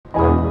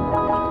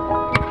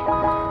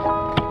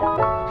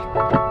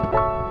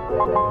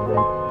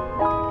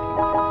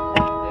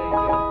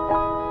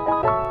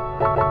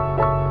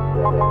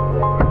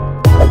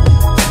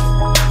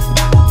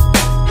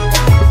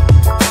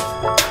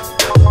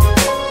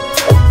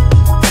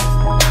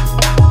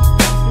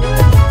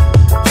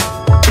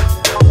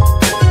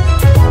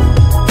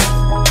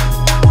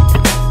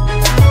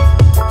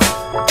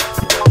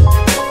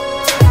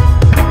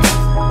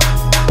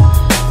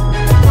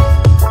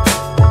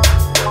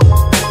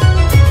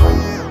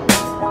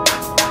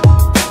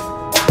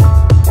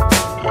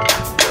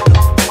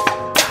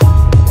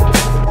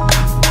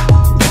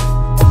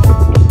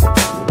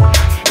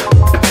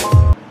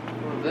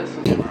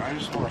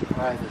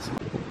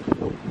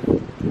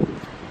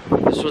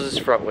was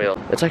this front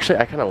wheel. It's actually,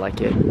 I kind of like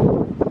it.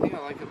 I think I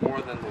like it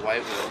more than the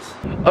white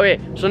wheels. Okay,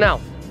 so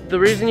now, the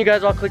reason you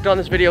guys all clicked on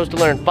this video is to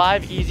learn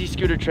 5 easy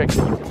scooter tricks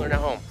that you can learn at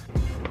home.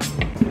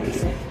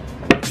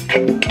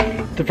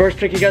 The first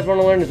trick you guys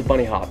want to learn is a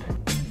bunny hop.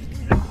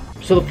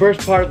 So the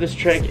first part of this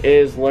trick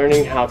is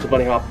learning how to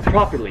bunny hop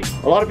properly.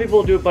 A lot of people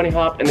will do a bunny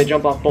hop and they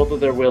jump off both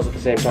of their wheels at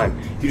the same time.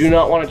 You do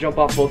not want to jump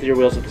off both of your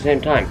wheels at the same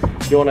time.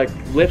 You want to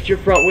lift your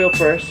front wheel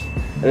first,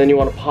 and then you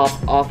want to pop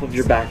off of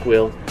your back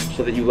wheel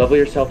so that you level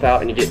yourself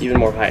out and you get even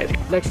more height.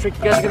 Next trick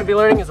you guys are going to be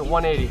learning is a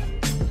 180.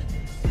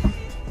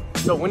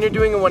 So when you're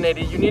doing a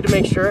 180, you need to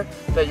make sure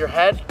that your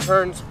head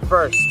turns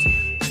first.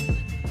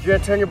 You're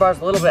gonna turn your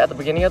bars a little bit at the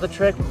beginning of the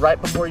trick, right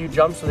before you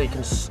jump, so that you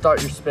can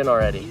start your spin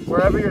already.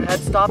 Wherever your head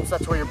stops,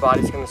 that's where your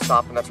body's gonna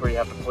stop, and that's where you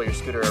have to pull your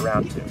scooter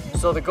around to.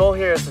 So the goal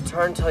here is to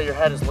turn till your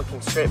head is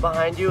looking straight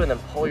behind you, and then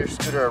pull your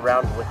scooter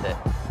around with it.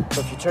 So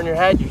if you turn your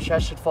head, your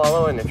chest should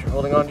follow, and if you're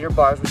holding onto your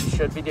bars, which you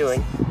should be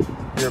doing,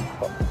 your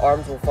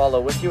arms will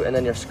follow with you, and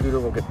then your scooter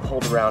will get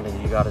pulled around,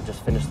 and you gotta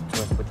just finish the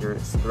twist with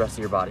the rest of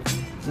your body.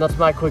 And that's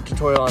my quick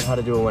tutorial on how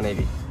to do a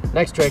 180.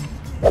 Next trick.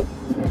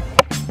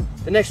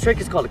 The next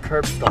trick is called a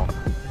curb stall.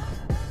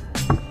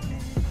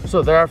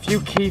 So there are a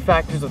few key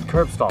factors with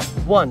curb stall.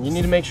 One, you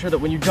need to make sure that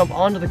when you jump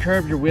onto the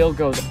curb, your wheel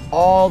goes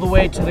all the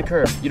way to the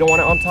curb. You don't want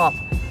it on top,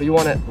 but you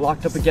want it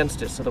locked up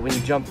against it so that when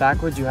you jump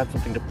backwards, you have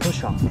something to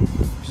push off.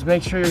 Just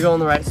make sure you're going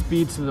the right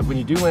speed so that when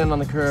you do land on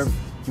the curb,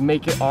 you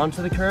make it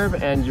onto the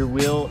curb and your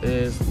wheel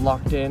is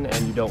locked in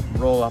and you don't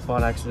roll up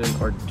on accident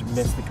or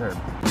miss the curb.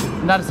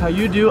 And that is how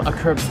you do a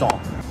curb stall.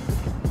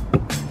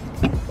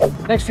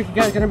 Next trick you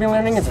guys are gonna be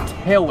learning is a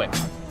tail whip.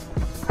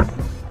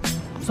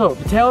 So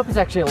the tail whip is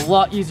actually a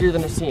lot easier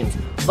than it seems.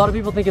 A lot of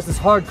people think it's this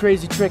hard,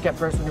 crazy trick at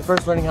first when you're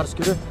first learning how to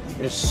scooter.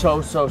 It is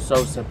so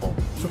simple.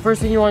 So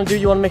first thing you want to do,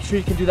 you want to make sure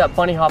you can do that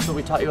bunny hop that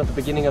we taught you at the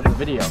beginning of the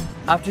video.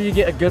 After you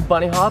get a good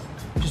bunny hop,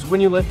 just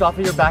when you lift off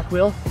of your back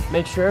wheel,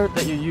 make sure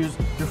that you use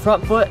your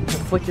front foot to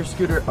flick your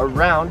scooter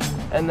around,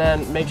 and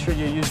then make sure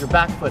you use your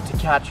back foot to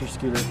catch your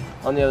scooter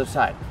on the other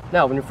side.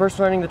 Now, when you're first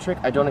learning the trick,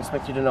 I don't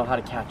expect you to know how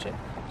to catch it.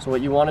 So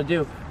what you want to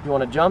do, you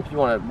want to jump, you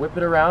want to whip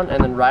it around,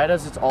 and then right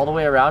as it's all the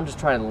way around, just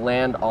try and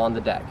land on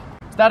the deck.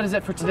 So that is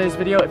it for today's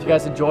video. If you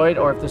guys enjoyed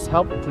or if this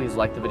helped, please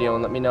like the video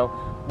and let me know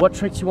what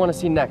tricks you want to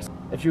see next.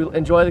 If you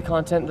enjoy the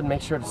content, then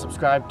make sure to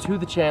subscribe to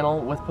the channel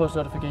with post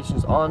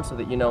notifications on so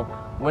that you know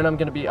when I'm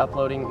going to be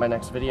uploading my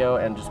next video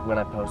and just when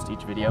I post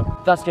each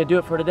video. That's going to do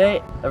it for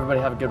today. Everybody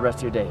have a good rest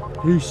of your day.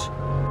 Peace.